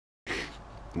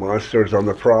Monsters on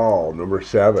the Prowl, number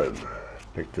 7.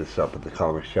 Picked this up at the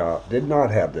comic shop. Did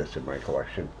not have this in my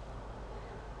collection.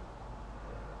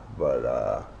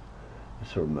 But,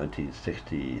 it's from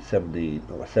 1960, 70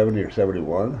 or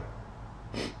 71.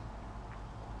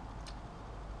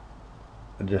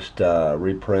 Just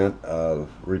reprints of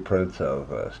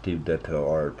Steve Ditko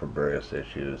art from various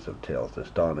issues of Tales of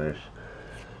Astonish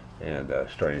and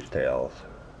Strange Tales.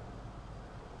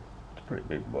 It's a pretty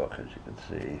big book, as you can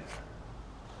see.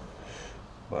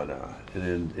 But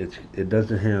it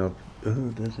doesn't have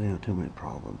too many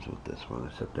problems with this one,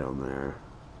 except down there.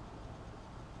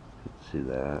 You can see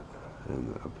that,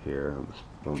 and up here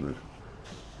on the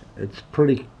it's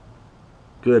pretty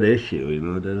good issue. You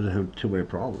know, it doesn't have too many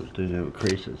problems. It doesn't have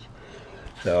creases.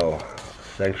 So,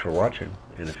 thanks for watching.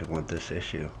 And if you want this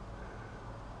issue,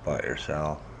 buy it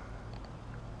yourself.